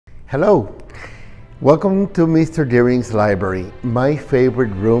Hello, welcome to Mr. Deering's library, my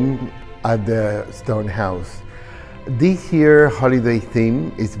favorite room at the Stone House. This year holiday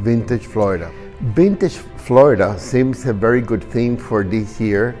theme is Vintage Florida. Vintage Florida seems a very good theme for this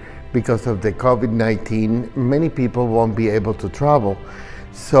year because of the COVID-19. Many people won't be able to travel.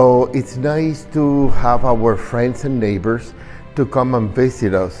 So it's nice to have our friends and neighbors to come and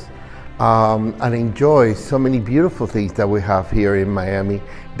visit us and enjoy so many beautiful things that we have here in Miami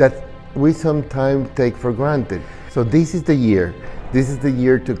that we sometimes take for granted. So this is the year. This is the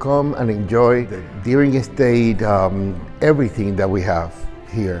year to come and enjoy the Deering Estate, everything that we have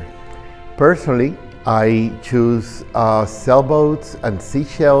here. Personally, I choose sailboats and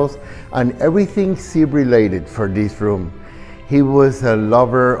seashells and everything sea related for this room. He was a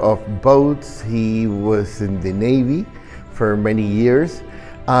lover of boats. He was in the Navy for many years,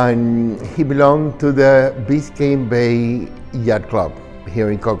 and he belonged to the Biscayne Bay Yacht Club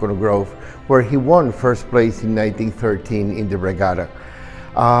here in Coconut Grove, where he won first place in 1913 in the regatta.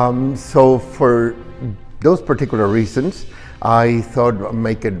 So for those particular reasons, I thought I'd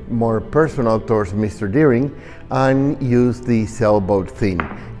make it more personal towards Mr. Deering and use the sailboat theme.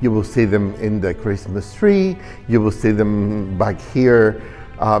 You will see them in the Christmas tree. You will see them back here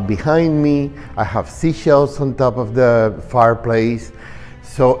behind me. I have seashells on top of the fireplace.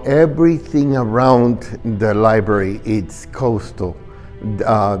 So everything around the library, it's coastal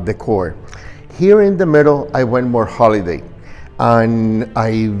decor. Here in the middle, I went more holiday. And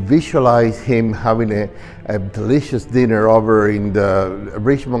I visualize him having a delicious dinner over in the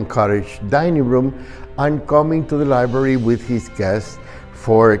Richmond Cottage dining room and coming to the library with his guests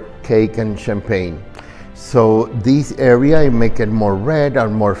for cake and champagne. So this area I make it more red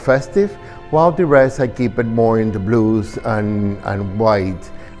and more festive, while the rest I keep it more in the blues and white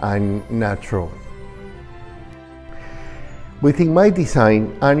and natural. Within my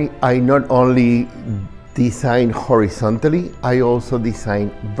design, I not only design horizontally, I also design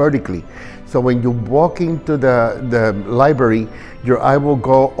vertically. So when you walk into the library, your eye will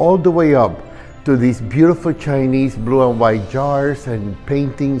go all the way up to these beautiful Chinese blue and white jars and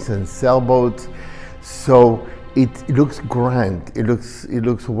paintings and sailboats. So it looks grand, it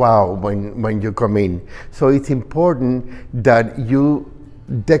looks wow when you come in. So it's important that you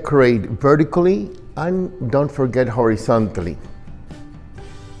decorate vertically and don't forget horizontally.